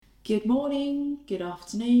Good morning, good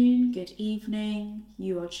afternoon, good evening.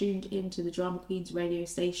 You are tuned into the Drama Queens radio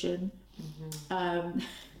station.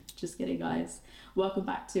 Just kidding, guys. Welcome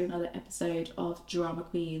back to another episode of Drama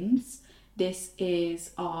Queens. This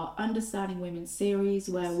is our Understanding Women series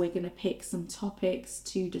where we're going to pick some topics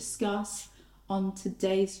to discuss. On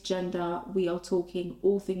today's agenda, we are talking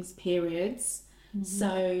all things periods.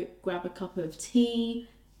 So grab a cup of tea,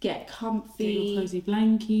 get comfy. Get your cozy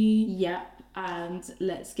blankie. Yep, and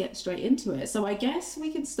let's get straight into it. So I guess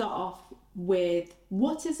we can start off with,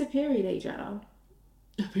 what is a period, Adriana?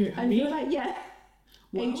 A period? I feel like, yeah.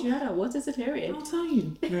 Well, Adriana, what is a period? I'll tell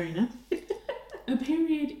you, Marina. A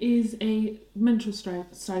period is a menstrual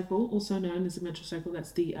cycle, also known as a menstrual cycle.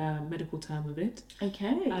 That's the medical term of it.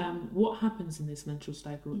 Okay. What happens in this menstrual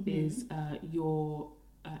cycle is your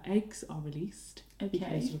eggs are released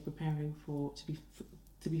because you're preparing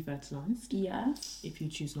to be fertilized. Yes. If you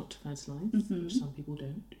choose not to fertilize, which some people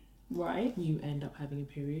don't, Right. you end up having a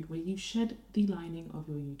period where you shed the lining of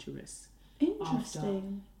your uterus.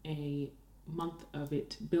 Interesting. After a month of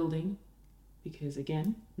it building, because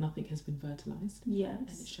again, nothing has been fertilized. Yes. And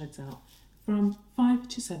it sheds out from 5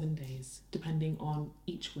 to 7 days, depending on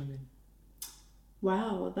each woman.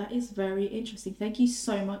 Wow, that is very interesting. Thank you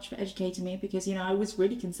so much for educating me because, I was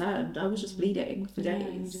really concerned. I was just bleeding for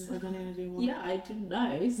days. Yeah, I didn't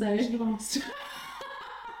know. So, You should have asked.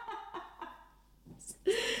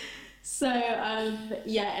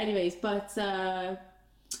 anyways, but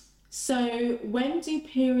so when do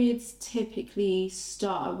periods typically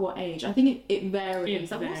start? At what age? I think it varies.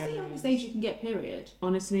 What's the youngest age you can get period?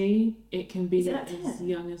 Honestly, it can be Is it at as 10?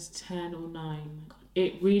 young as 10 or 9.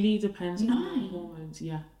 It really depends on 9? your hormones.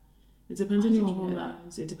 Yeah, it depends on I your didn't know that.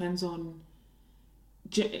 hormones. It depends on.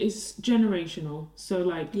 It's generational. So,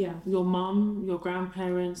 like, Yeah. your mum, your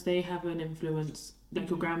grandparents, they have an influence, like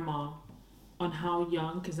your grandma, on how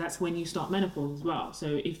young, because that's when you start menopause as well.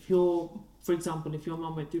 So, for example, if your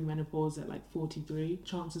mum went through menopause at like 43,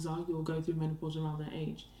 chances are you'll go through menopause around that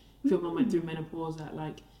age. If your mum went through menopause at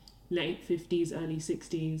like late 50s, early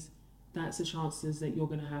 60s, that's the chances that you're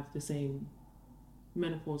going to have the same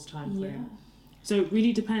menopause time frame. Yeah. So it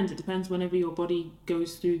really depends. It depends whenever your body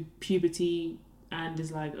goes through puberty and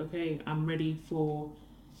is like, okay, I'm ready for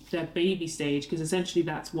the baby stage, because essentially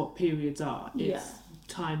that's what periods are. It's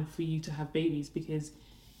time for you to have babies, because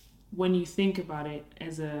when you think about it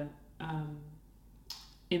as in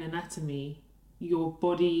anatomy, your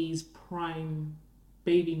body's prime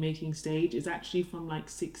baby making stage is actually from like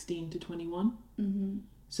 16 to 21.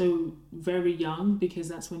 So very young, because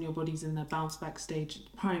that's when your body's in the bounce back stage,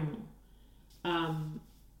 primal.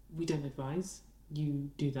 We don't advise you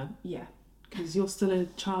do that, Yeah. because you're still a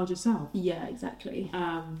child yourself. Yeah, exactly.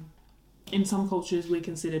 In some cultures, we're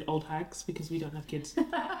considered old hags because we don't have kids.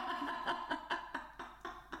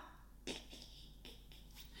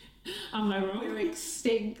 I'm like, We're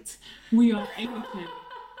extinct. we are ancient.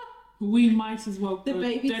 We might as well The go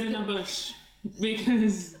baby's dead in a bush,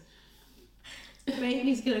 because The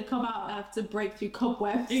baby's gonna come out and have to break through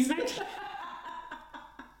cobwebs. exactly.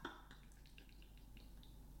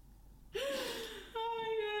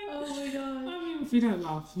 Oh my god. I mean, if we don't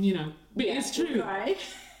laugh, but Yeah, it's true. Right.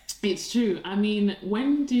 It's true. I mean,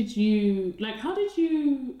 when did you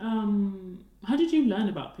how did you learn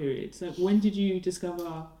about periods? Like, when did you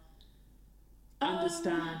discover,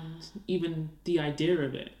 understand even the idea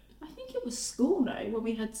of it? I think it was school, no, when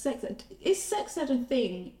we had sex ed. Is sex ed a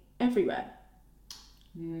thing everywhere?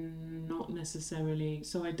 Not necessarily.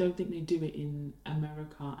 So I don't think they do it in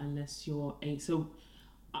America unless you're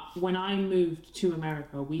when I moved to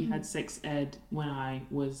America, we had sex ed when I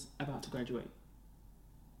was about to graduate.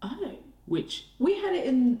 Oh. Which We had it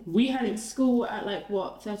in in school at like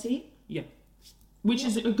what, 13? Yeah. Which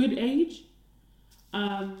is a good age.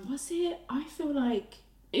 Was it? I feel like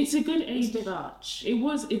It's a good it was age. a bit much.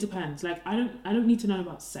 It depends. Like, I don't need to know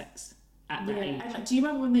about sex at that age. And do you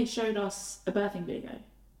remember when they showed us a birthing video?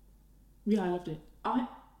 Yeah, I loved it.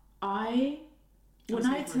 When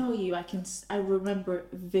I tell you, I remember it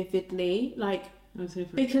vividly, like, I was here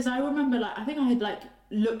for it. because I remember, like, I think I had like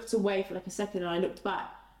looked away for like a second and I looked back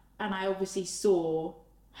and I obviously saw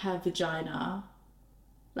her vagina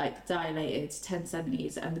like dilated 10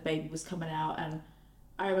 centimeters and the baby was coming out, and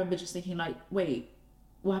I remember just thinking like, wait,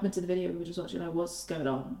 what happened to the video we were just watching? Like, what's going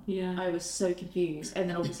on? Yeah. I was so confused, and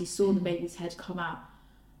then obviously saw the baby's head come out.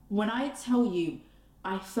 When I tell you,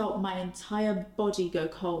 I felt my entire body go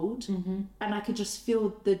cold, and I could just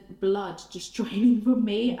feel the blood just draining from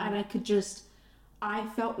me, and I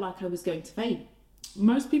felt like I was going to faint.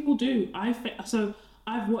 Most people do. So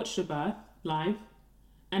I've watched a birth live,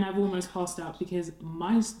 and I've almost passed out because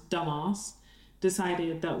my dumbass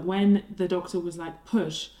decided that when the doctor was like,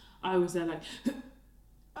 push, I was there like,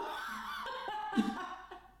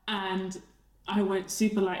 and I went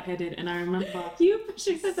super lightheaded, and I remember You were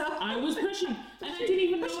pushing for that. I was pushing, and I didn't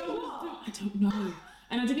even know I don't know,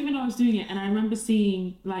 and I didn't even know I was doing it. And I remember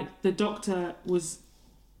seeing like the doctor was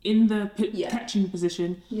in the catching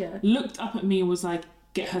position, looked up at me and was like,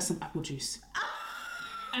 "Get her some apple juice,"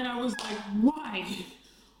 and I was like, "Why?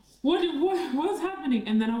 What's happening?"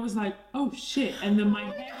 And then I was like, "Oh shit!" And then my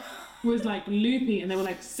head was like looping, and they were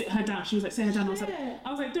like, "Sit her down." She was like, "Sit her down." I was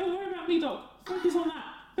like, "Don't worry about me, doc. Focus on that.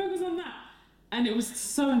 Focus on that." And it was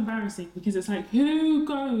so embarrassing because it's like, who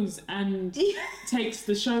goes and takes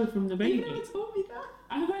the show from the baby? You never told me that.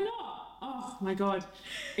 Have I not? Oh my god,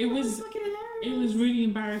 it was really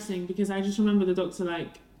embarrassing because I just remember the doctor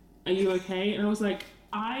like, "Are you okay?" And I was like,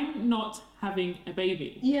 "I'm not having a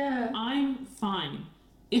baby. Yeah, I'm fine.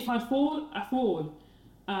 If I fall, I fall."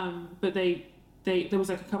 But there was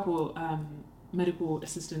like a couple medical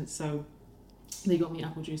assistants, so they got me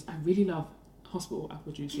apple juice. I really love hospital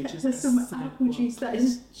apple juice, which is some apple juice that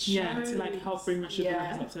is to like help bring my sugar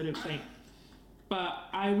levels up so I don't faint. But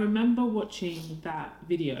I remember watching that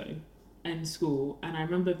video in school, and I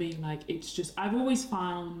remember being like, it's just, I've always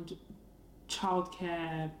found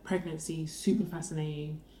childcare, pregnancy super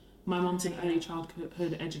fascinating. My mum's an early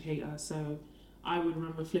childhood educator, so I would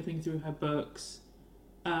remember flipping through her books,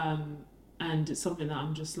 and it's something that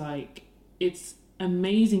I'm just like, it's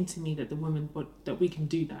amazing to me that that we can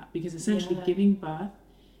do that, because essentially giving birth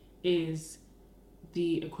is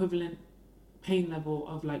the equivalent pain level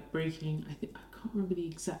of like breaking, I can't remember the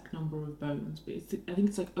exact number of bones, but I think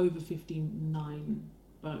it's like over 59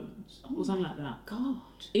 bones or something like that. God,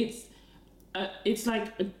 it's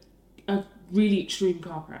like a really extreme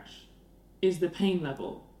car crash is the pain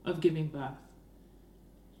level of giving birth.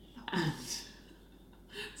 And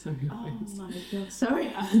sorry, oh my god,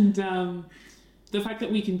 sorry. And the fact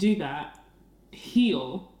that we can do that,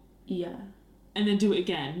 heal, and then do it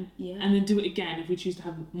again, and then do it again if we choose to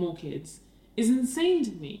have more kids, is insane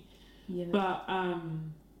to me. But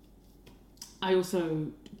I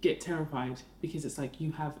also get terrified because it's like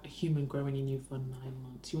you have a human growing in you for 9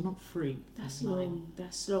 months. You're not free. That's long.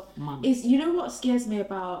 That's long. Months. You know what scares me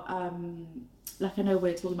about like, I know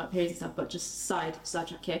we're talking about periods and stuff, but just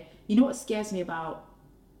sidetrack here. You know what scares me about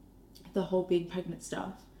the whole being pregnant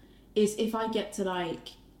stuff is if I get to like,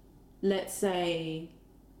 let's say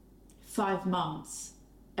 5 months,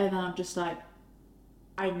 and then I'm just like,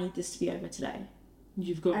 I need this to be over today.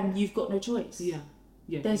 You've got no choice.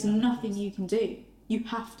 There's nothing you can do. You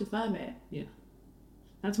have to firm it.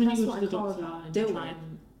 That's when you go to the doctor and try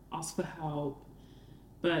and ask for help.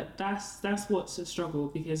 But that's what's a struggle,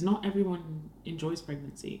 because not everyone enjoys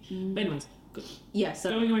pregnancy. But anyways,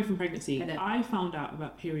 going away from pregnancy, I found out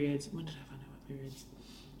about periods. When did I find out about periods?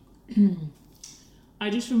 I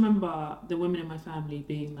just remember the women in my family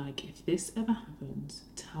being like, if this ever happens,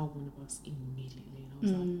 tell one of us immediately. And I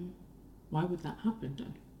was like, why would that happen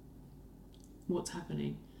though? What's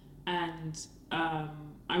happening? And I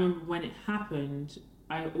remember when it happened,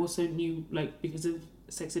 I also knew, like, because of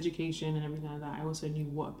sex education and everything like that, I also knew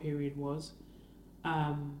what a period was.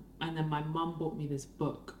 And then my mum bought me this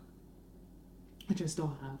book, which I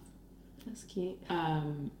still have. That's cute.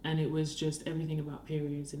 And it was just everything about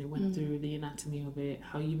periods, and it went through the anatomy of it,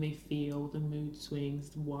 how you may feel, the mood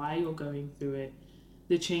swings, why you're going through it,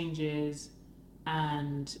 the changes,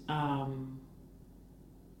 and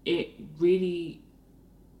it really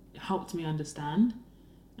helped me understand.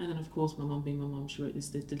 And then, of course, my mum being my mum, she wrote this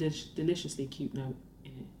deliciously cute note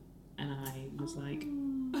in it, and I was like,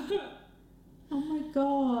 oh my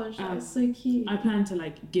gosh, that's so cute. I plan to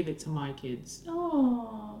like give it to my kids.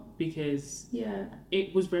 Because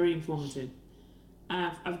it was very informative.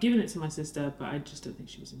 I've given it to my sister, but I just don't think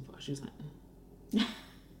she was involved. She was like,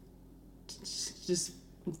 just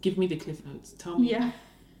give me the cliff notes. Tell me,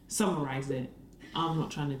 summarize it. I'm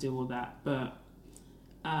not trying to do all that, but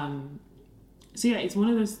so yeah, it's one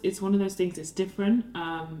of those things. It's different.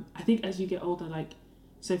 I think as you get older, like,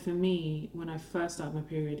 so for me, when I first started my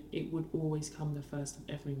period, it would always come the first of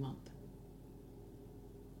every month.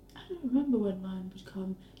 I don't remember when mine would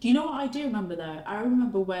come. Do you know what I do remember though? I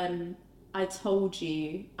remember when I told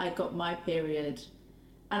you I got my period,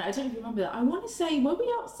 and I don't know if you remember that. I want to say, were we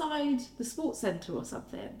outside the sports centre or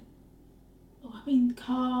something? Oh, I mean, the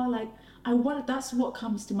car, like, that's what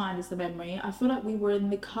comes to mind as the memory. I feel like we were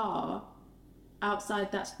in the car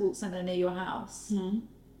outside that sports centre near your house.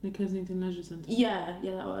 The Kensington Leisure Centre. Yeah,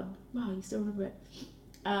 that one. Wow, you still remember it.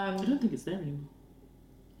 I don't think it's there anymore.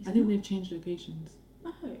 I think they've changed locations.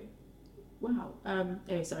 Oh, wow.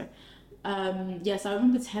 Anyway, sorry. Yes, I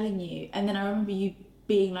remember telling you, and then I remember you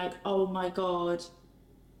being like, "Oh my god,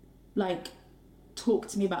 like, talk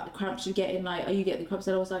to me about the cramps you're getting. Like, are you getting the cramps?"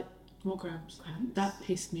 And I was like, What cramps? "Cramps?" That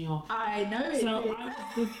pissed me off. I know it So did. I was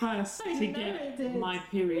the first I to know it get did. my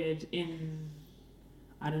period in,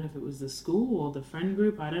 I don't know if it was the school or the friend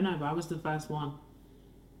group, I don't know, but I was the first one.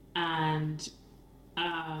 And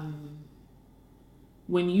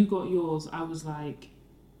when you got yours, I was like,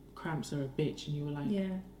 cramps are a bitch. And you were like, Yeah.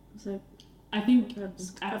 So I think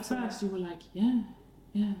cramps. at Cramps are first you were like, yeah.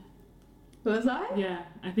 was I? Yeah,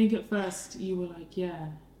 I think at first you were like, yeah,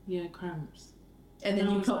 cramps. And then And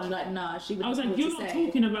I you was told me like- like, "Nah, she would." I was like, what you're to not say.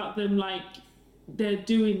 talking about them like they're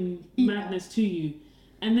doing Yeah. madness to you.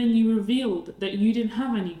 And then you revealed that you didn't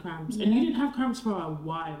have any cramps. And you Yeah. didn't have cramps for a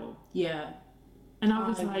while. Yeah. And I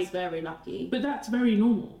was like, very lucky. but that's very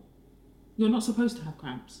normal. You're not supposed to have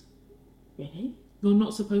cramps. Really? You're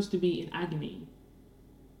not supposed to be in agony.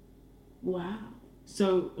 Wow.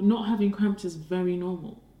 So not having cramps is very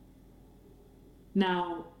normal.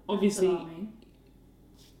 Now, obviously, That's alarming.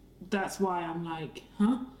 that's why I'm like,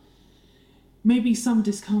 huh? Maybe some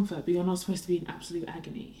discomfort, but you're not supposed to be in absolute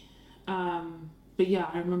agony. But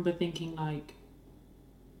yeah, I remember thinking like,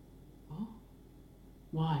 what?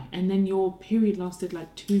 Why? And then your period lasted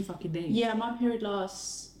like 2 fucking days. Yeah, my period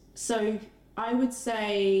lasts. So I would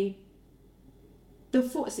say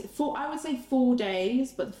I would say 4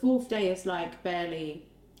 days, but the 4th day is like barely.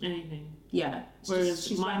 Anything. Yeah. Whereas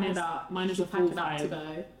she's mine wrapping is up. mine is She's a full packing up to 5,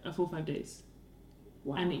 go. a full 5 days.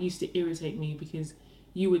 Wow. And it used to irritate me because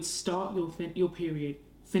you would start your period,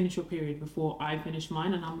 finish your period before I finished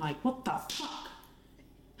mine, and I'm like, what the fuck?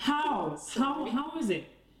 How is it?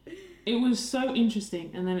 It was so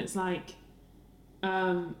interesting, and then it's like,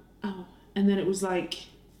 and then it was like,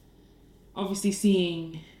 obviously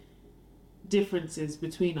seeing differences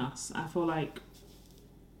between us. I feel like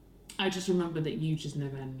I just remember that you just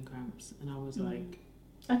never had any cramps, and I was like,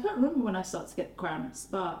 I can't remember when I started to get cramps,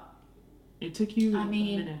 but it took you I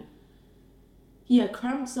mean, a minute. yeah,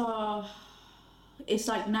 cramps are. It's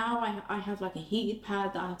like now I have like a heated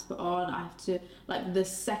pad that I have to put on. I have to, like, the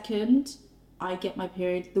second I get my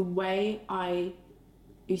period, the way I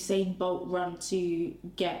Usain Bolt run to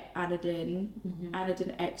get Anadin, Mm-hmm.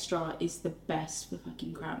 Anadin Extra is the best for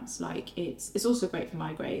fucking cramps. Like, it's also great for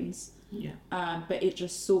migraines. Yeah. But it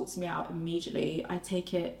just sorts me out immediately. I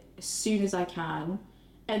take it as soon as I can,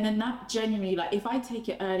 and then that genuinely, like, if I take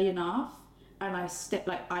it early enough and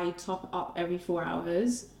I top up every 4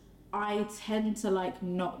 hours, I tend to like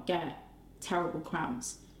not get terrible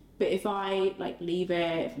cramps. But if I like leave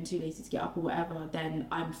it, if I'm too lazy to get up or whatever, then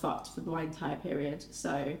I'm fucked for my entire period.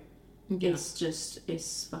 So Yeah.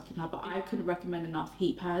 it's fucking hard. But I couldn't recommend enough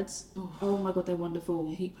heat pads. Oh. Oh my god, they're wonderful.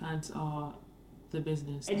 Heat pads are the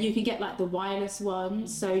business. And you can get like the wireless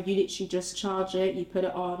ones, so you literally just charge it, you put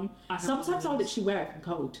it on. I have Sometimes one I'll of those. literally wear it if I'm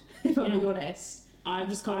cold, if I'm Yeah. being honest. I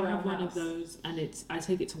just go I around have the one of house. those, and I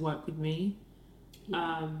take it to work with me.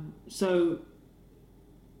 Yeah. So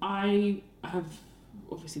I have,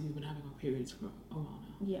 obviously we've been having our periods for a while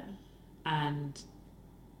now, Yeah. and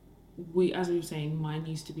as we were saying, mine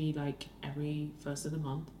used to be like every first of the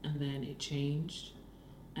month, and then it changed,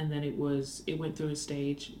 and then it went through a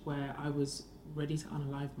stage where I was ready to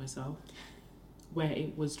unalive myself, where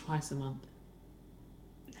it was twice a month.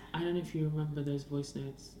 I don't know if you remember those voice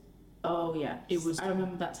notes. Oh yeah. It was- I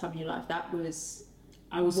remember that time in your life. That was.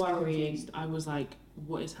 I was so Worrying. confused. I was like,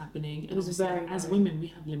 what is happening? It was obviously, very as worrying. women, we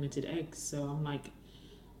have limited eggs, so I'm like,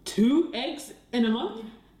 2 eggs in a month?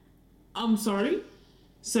 I'm sorry.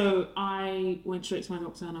 So I went straight to my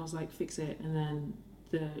doctor and I was like, fix it. And then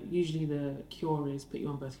usually the cure is put you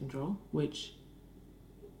on birth control, which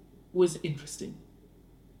was interesting.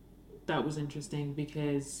 That was interesting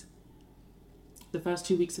because the first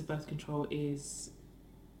 2 weeks of birth control is,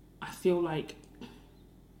 I feel like,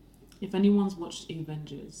 if anyone's watched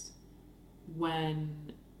Avengers,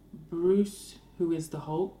 when Bruce, who is the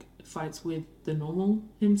Hulk, fights with the normal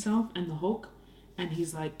himself and the Hulk, and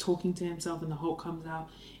he's like talking to himself and the Hulk comes out,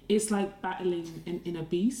 it's like battling in a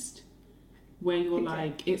beast, where you're Okay.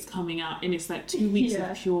 like, it's coming out and it's like 2 weeks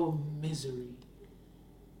Yeah. of pure misery.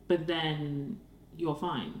 But then you're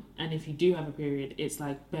fine. And if you do have a period, it's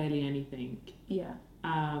like barely anything. Yeah.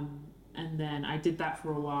 And then I did that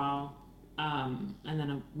for a while, and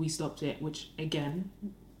then we stopped it. Which again,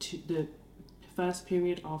 the first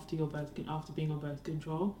period after being on birth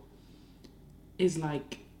control, is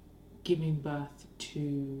like giving birth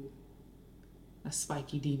to a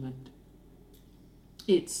spiky demon.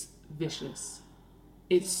 It's vicious.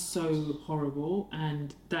 It's so horrible,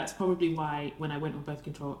 and that's probably why when I went on birth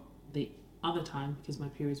control the other time, because my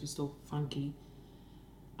periods were still funky,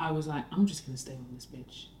 I was like, I'm just gonna stay on this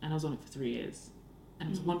bitch, and I was on it for 3 years, and it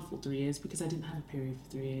was a wonderful 3 years because I didn't have a period for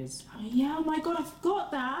 3 years. Oh, yeah, oh my god, I forgot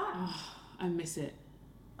that. Oh, I miss it.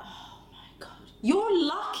 Oh my god. You're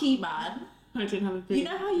lucky, man. I didn't have a period. You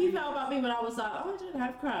know how you felt about me when I was like, oh, I don't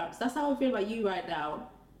have cramps? That's how I feel about you right now.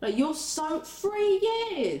 Like, you're so... 3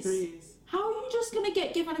 years. 3 years. How are you just gonna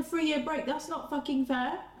get given a 3-year break? That's not fucking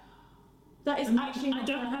fair. That is actually I not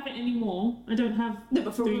don't fair. have it anymore. I don't have... No,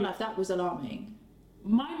 but for 3 real life, that was alarming.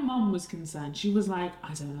 My mum was concerned. She was like,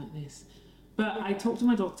 I don't like this. But I talked to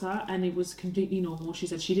my doctor and it was completely normal. She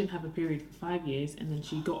said she didn't have a period for 5 years and then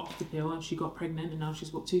she got off the pill and she got pregnant and now she's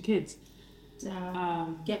got 2 kids.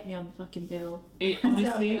 Get me on the fucking bill.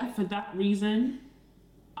 Honestly, for that reason,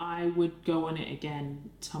 I would go on it again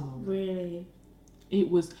tomorrow. Really? It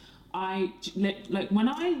was... like when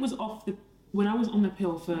I was on the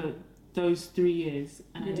pill for those 3 years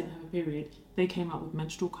and I didn't have a period, they came out with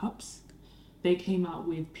menstrual cups. They came out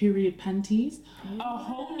with period panties. A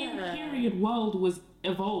whole new period world was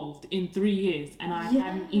evolved in 3 years, and I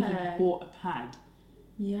hadn't even bought a pad.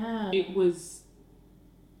 Yeah. It was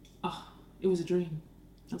a dream.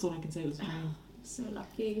 That's all I can say. It was a dream. So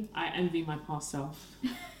lucky. I envy my past self.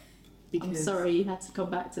 Because I'm sorry you had to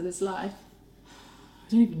come back to this life.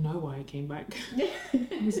 I don't even know why I came back.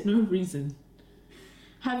 There's no reason.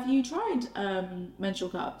 Have you tried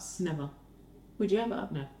menstrual cups? Never. Would you ever?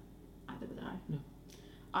 No. Either would I. No.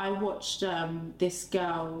 I watched this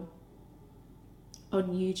girl on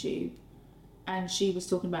YouTube, and she was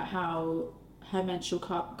talking about how her menstrual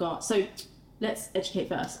cup got. So let's educate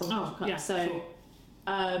first on menstrual cup. Yeah, so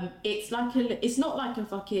sure. it's not like a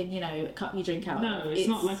fucking cup you drink out. No, it's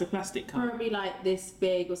not like a plastic cup. Probably like this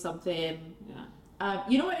big or something. Yeah.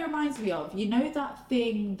 You know what it reminds me of? You know that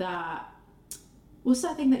thing what's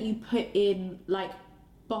that thing that you put in like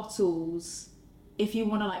bottles if you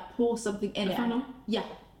want to like pour something in it? Funnel? Yeah.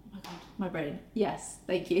 Oh my god, my brain. Yes,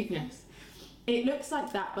 thank you. Yes. It looks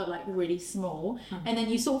like that, but like really small, and then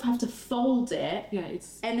you sort of have to fold it. Yeah,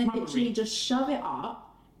 it's and then rubbery. literally just shove it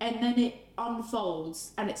up, and then it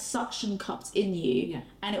unfolds and it's suction cupped in you, Yeah.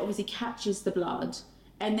 and it obviously catches the blood.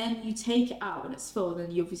 And then you take it out when it's full, and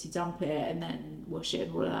then you obviously dump it and then wash it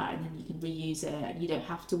and all of that, and then you can reuse it, and you don't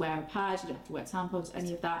have to wear a pad, you don't have to wear tampons,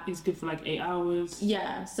 any of that. It's good for like 8 hours.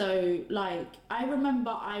 Yeah, so like I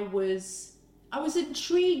remember I was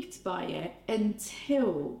intrigued by it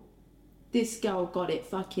until this girl got it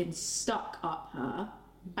fucking stuck up her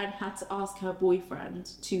and had to ask her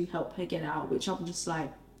boyfriend to help her get out, which I'm just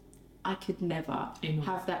like, I could never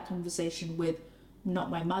have that conversation with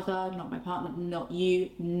not my mother, not my partner, not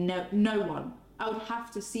you, no one. I would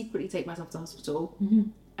have to secretly take myself to hospital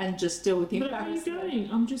and just deal with the embarrassment. Where are you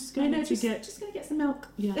going? I'm just going just gonna get some milk.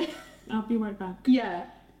 Yeah, I'll be right back. Yeah.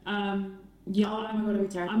 Yeah, Oh my God, it'd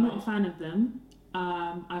be terrible. I'm not a fan of them.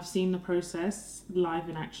 I've seen the process live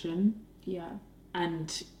in action, Yeah.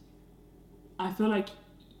 and I feel like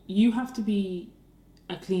you have to be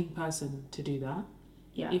a clean person to do that.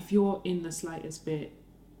 Yeah. If you're in the slightest bit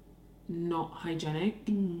not hygienic,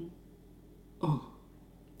 oh,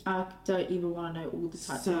 I don't even want to know all the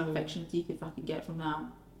types of infections you could fucking get from that.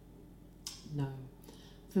 no.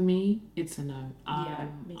 For me, it's a no. Yeah,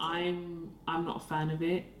 me too. I'm not a fan of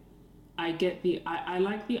it. I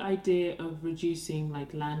like the idea of reducing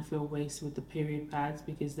like landfill waste with the period pads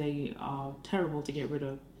because they are terrible to get rid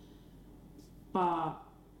of. But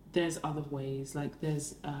there's other ways, like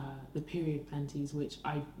there's the period panties, which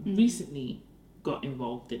I recently got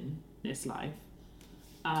involved in this life.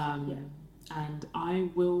 And I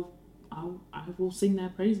will sing their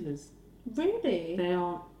praises. Really? They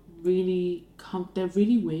are really they're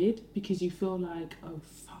really weird because you feel like, oh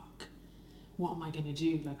fuck, what am I gonna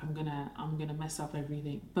do? Like I'm gonna mess up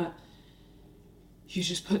everything. But you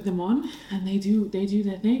just put them on and they do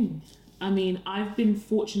their thing. I mean, I've been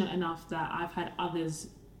fortunate enough that I've had others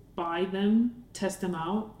buy them, test them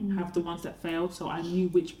out, have the ones that failed, so I knew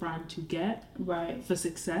which brand to get for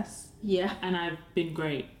success. Yeah. And I've been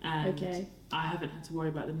great, and I haven't had to worry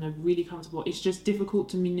about them. They're really comfortable. It's just difficult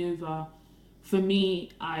to maneuver. For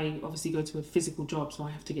me, I obviously go to a physical job, so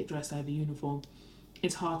I have to get dressed. I have a uniform.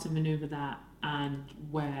 It's hard to maneuver that and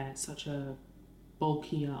wear such a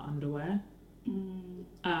bulkier underwear.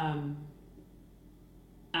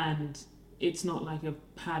 And it's not like a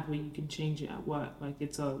pad where you can change it at work. Like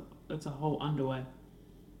it's a whole underwear.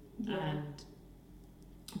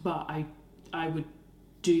 But I would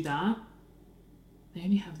do that. They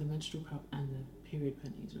only have the menstrual cup and the period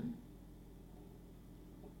panties, right?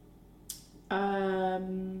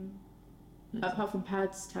 Apart from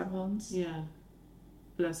pads, tampons. Yeah.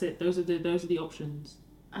 But that's it. Those are the options.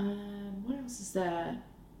 What else is there?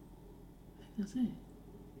 I think that's it.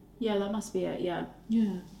 Yeah, that must be it. Yeah,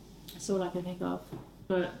 Yeah. that's all I can think of.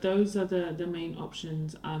 But those are the main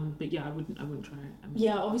options. But yeah, I wouldn't try it.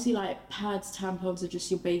 Yeah, obviously, like pads, tampons are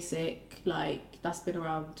just your basic. Like that's been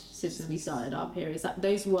around since we started our periods. That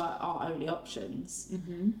those were our only options.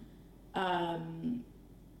 Mm-hmm.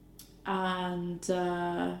 And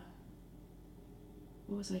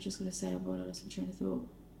what was I just gonna say? I'm going to lost my train of thought.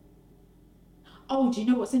 Oh, do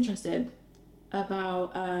you know what's interesting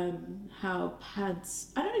about how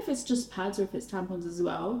pads? I don't know if it's just pads or if it's tampons as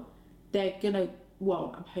well. They're gonna.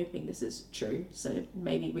 Well, I'm hoping this is true. So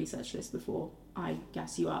maybe research this before I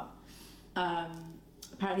gas you up.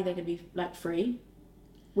 Apparently they're gonna be like free,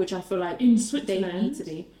 which I feel like in they Switzerland need to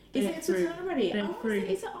be. Is it in Switzerland already? They're free.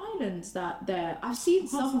 Is it islands that they're? I've seen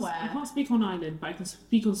somewhere. I can't speak on Ireland, but I can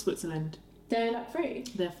speak on Switzerland. They're like free.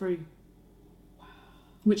 They're free. Wow.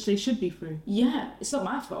 Which they should be free. Yeah, it's not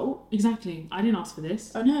my fault. Exactly. I didn't ask for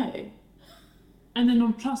this. I know. And then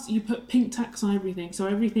on plus, you put pink tax on everything, so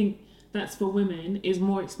everything that's for women is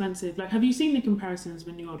more expensive. Like, have you seen the comparisons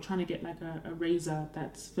when you're trying to get like a razor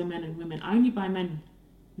that's for men and women? I only buy men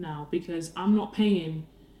now because I'm not paying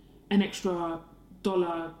an extra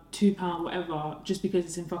 $1, £2, whatever, just because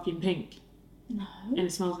it's in fucking pink. No. And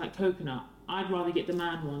it smells like coconut. I'd rather get the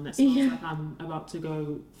man one that smells Yeah. like I'm about to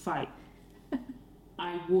go fight.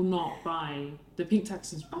 I will not buy the pink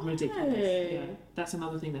tax is ridiculous. no. Yeah, that's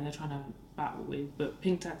another thing that they're trying to battle with. But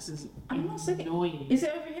pink tax is I'm not saying- annoying. Is it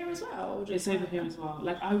over here as well? Or It's just over here as well.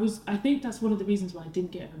 Like I think that's one of the reasons why I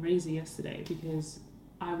didn't get a razor yesterday, because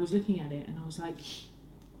I was looking at it and I was like,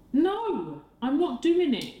 no, I'm not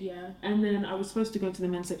doing it. Yeah. And then I was supposed to go to the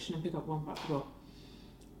men's section and pick up one, but I forgot.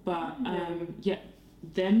 But yeah,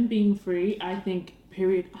 them being free, I think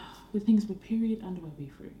the things with period underwear be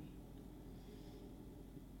free.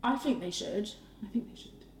 I think they should. I think they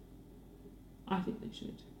should. I think they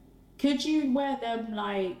should. Could you wear them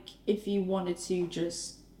like if you wanted to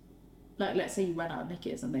just like let's say you went out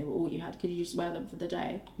knickers and they were all you had, could you just wear them for the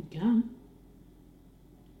day? You can.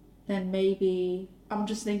 Then maybe I'm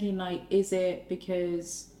just thinking like, is it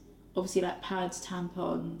because obviously like pads,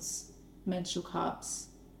 tampons, menstrual cups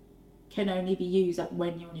can only be used like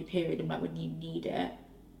when you're on your period and like when you need it,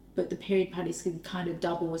 but the period panties can kind of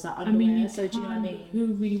double as that underwear. I mean, so do you know what I mean? Who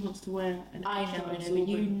really wants to wear an I extra know, but you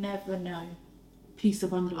absorbent never know. piece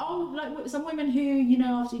of underwear? Oh, like some women who, you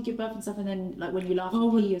know, after you give birth and stuff, and then like when you laugh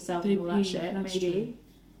and pee yourself they and all that pee, shit, that's maybe, true.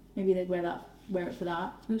 maybe they'd wear it for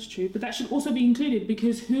that. That's true, but that should also be included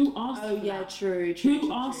because who asked? Oh for yeah, that? true.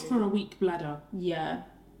 Who asked for a weak bladder? Yeah,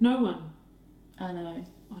 No one, I know.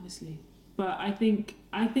 honestly. But I think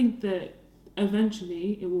that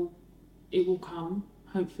eventually it will come.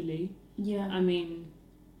 Hopefully, Yeah. I mean,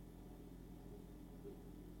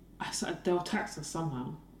 they'll tax us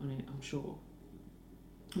somehow on it, I'm sure.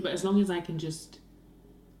 But as long as I can just,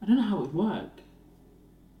 I don't know how it would work,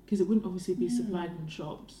 because it wouldn't obviously be supplied in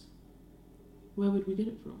shops. Where would we get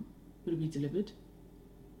it from? Would it be delivered?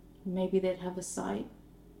 Maybe they'd have a site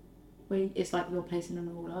where it's like you're placing an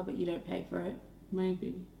order, but you don't pay for it.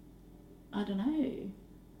 Maybe. I don't know.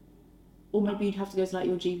 Or maybe you'd have to go to like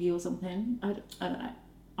your GV or something. I don't know.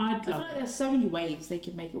 I I'd feel love like it. there's so many ways they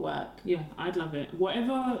could make it work. Yeah, I'd love it.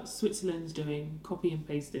 Whatever Switzerland's doing, copy and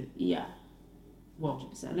paste it. Yeah. Well,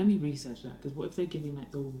 100%. let me research that, because what if they're giving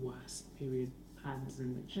like the worst period pads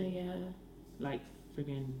and So yeah. like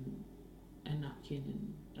friggin' a napkin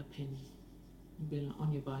and a pin and be like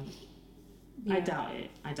on your bike? Yeah. I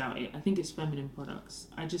doubt it. I think it's feminine products.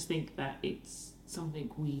 I just think that it's something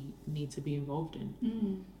we need to be involved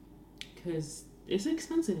in, because it's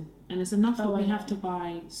expensive and it's enough that Oh, we I have know. to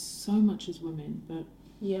buy so much as women, but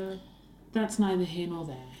Yeah. that's neither here nor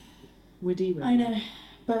there. We're derailed. I know.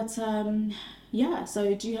 But yeah,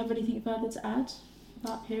 so do you have anything further to add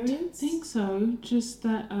about periods? I think so. Just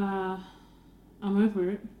that I'm over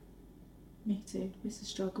it. Me too. It's a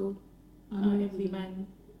struggle. I'm over Every it. man.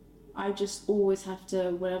 I just always have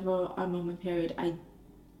to, whenever I'm on my period, I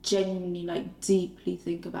genuinely like deeply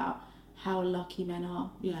think about how lucky men are.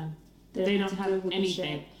 Yeah. They They have don't to have deal with the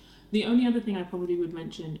anything. shit. The only other thing I probably would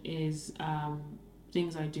mention is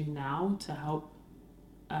things I do now to help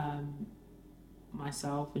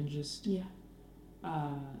myself and just Yeah.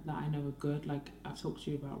 that I know are good. Like I've talked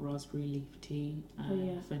to you about raspberry leaf tea and Oh,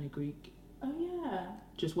 yeah. fenugreek. Oh yeah.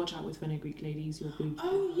 Just watch out with fenugreek, ladies. Your boobs.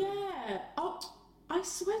 Oh yeah. Oh, I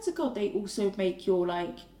swear to God, they also make your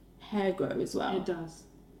like hair grow as well. It does.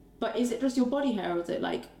 But is it just your body hair, or is it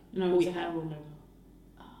like? No, Oh, it's yeah. hair all over.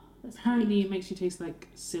 That's Apparently, it makes you taste like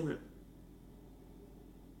syrup.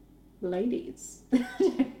 ladies.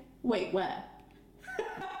 Wait, where?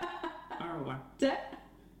 Oh,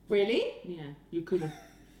 Really? yeah, you could have.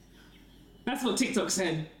 That's what TikTok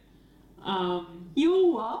said.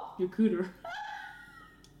 Your what? Your cooter.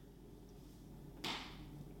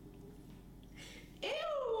 Ew!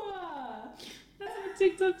 That's what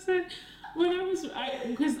TikTok said.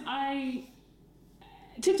 Because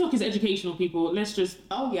TikTok is educational, people. Let's just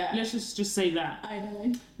say that. I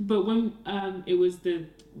know. But when it was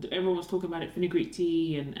everyone was talking about it, fenugreek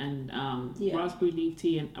tea and raspberry leaf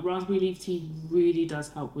tea, and raspberry leaf tea really does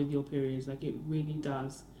help with your periods. Like it really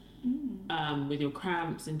does. With your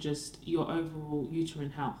cramps and just your overall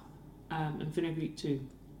uterine health, and fenugreek too.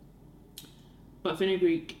 But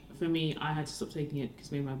fenugreek, for me, I had to stop taking it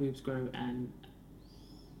because made my boobs grow, and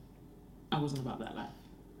I wasn't about that life.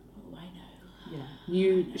 Oh, I know.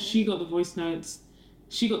 Yeah, she got the voice notes,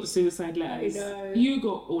 she got the suicide letters. I know. You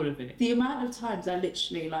got all of it. The amount of times I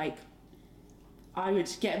literally I would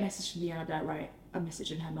get a message from you and I'd be like, right, I'm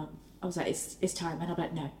messaging her mum. I was like, it's time, and I'm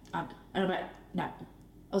like, no, and I'm like, no.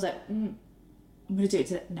 I was like, I'm gonna do it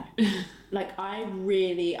today. No. Like I've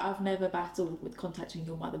never battled with contacting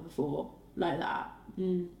your mother before like that.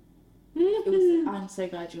 I'm so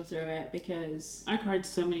glad you're through it, because I cried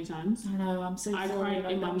so many times. I know, I'm so sorry. Cried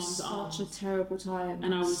in my that was mum's such arms. a terrible time.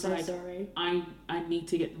 And I was so like, sorry. I need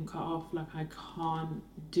to get them cut off. Like I can't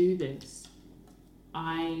do this.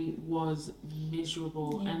 I was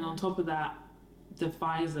miserable, and on top of that, the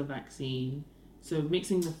Pfizer vaccine. So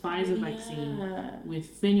mixing the Pfizer vaccine with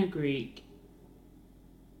fenugreek.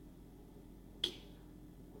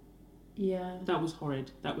 Yeah. That was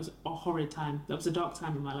horrid. That was a horrid time. That was a dark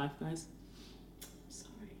time in my life, guys.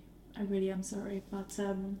 Sorry. I really am sorry. But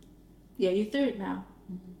you're through it now.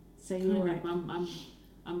 Mm-hmm. So you're alright.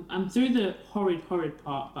 I'm through the horrid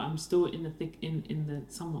part, but I'm still in the in the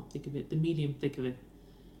somewhat thick of it, the medium thick of it.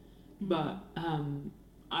 But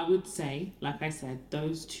I would say, like I said,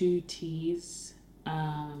 those two teas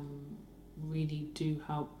really do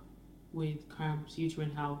help with cramps,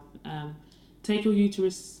 uterine health. Take your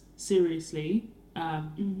uterus seriously.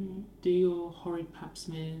 Do your horrid pap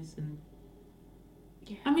smears, and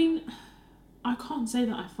I mean, I can't say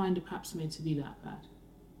that I find a pap smear to be that bad.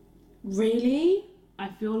 Really? I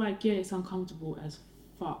feel like it's uncomfortable as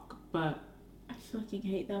fuck, but I fucking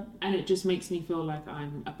hate them. And it just makes me feel like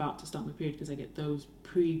I'm about to start my period, because I get those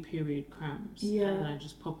pre-period cramps. Yeah. And then I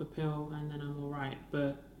just pop a pill and then I'm alright.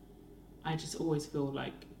 But I just always feel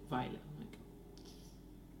like Violet. I'm like,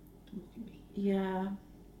 don't look at me. Yeah.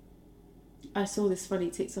 I saw this funny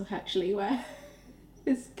TikTok actually where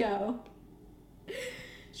this girl,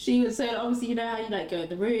 she was, so obviously you know how you go in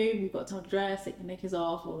the room, you've got to undress, take the knickers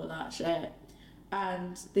off, all of that shit.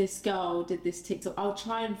 And this girl did this TikTok. I'll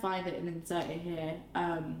try and find it and insert it here,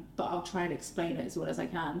 but I'll try and explain it as well as I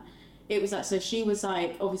can. It was so she was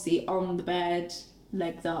obviously on the bed,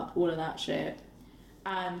 legs up, all of that shit.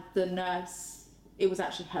 And the nurse, it was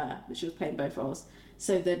actually her, but she was playing both roles.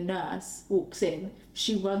 So the nurse walks in,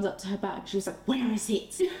 she runs up to her bag, she was like, "Where is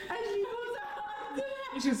it?" And she pulls out her bag.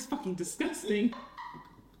 Which is fucking disgusting.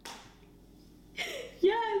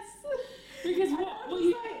 Yes. Because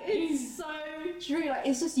it's so true.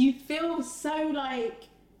 It's just, you feel so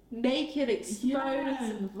naked, exposed,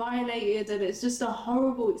 and violated, and it's just a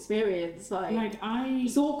horrible experience.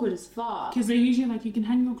 It's awkward as fuck. Because they're usually you can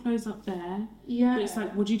hang your clothes up there. Yeah. But it's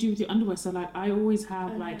what do you do with your underwear? So I always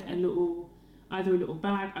have either a little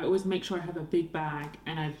bag. I always make sure I have a big bag,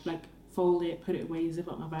 and I fold it, put it away,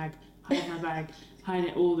 zip up my bag, hide my bag, hide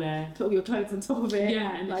it all there. Put all your clothes on top of it.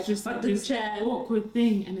 Yeah, and it's just under this the chair. awkward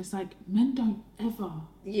thing, and it's men don't ever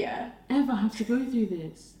have to go through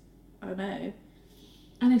this. I know.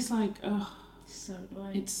 And it's ugh. So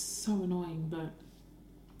annoying. It's so annoying, but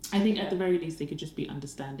I think at the very least they could just be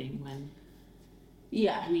understanding when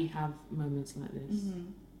we have moments like this.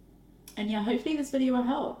 Mm-hmm. And hopefully this video will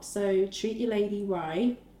help. So treat your lady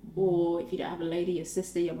right, or if you don't have a lady, your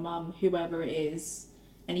sister, your mum, whoever it is,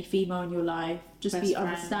 any female in your life, just Best be friend.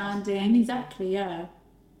 understanding. Exactly, yeah.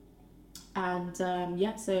 And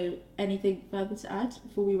so anything further to add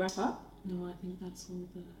before we wrap up? No, I think that's all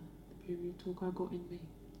the period talk I got in me.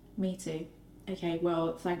 Me too. Okay,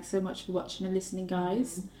 well, thanks so much for watching and listening,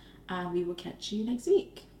 guys. And we will catch you next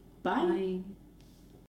week. Bye. Bye.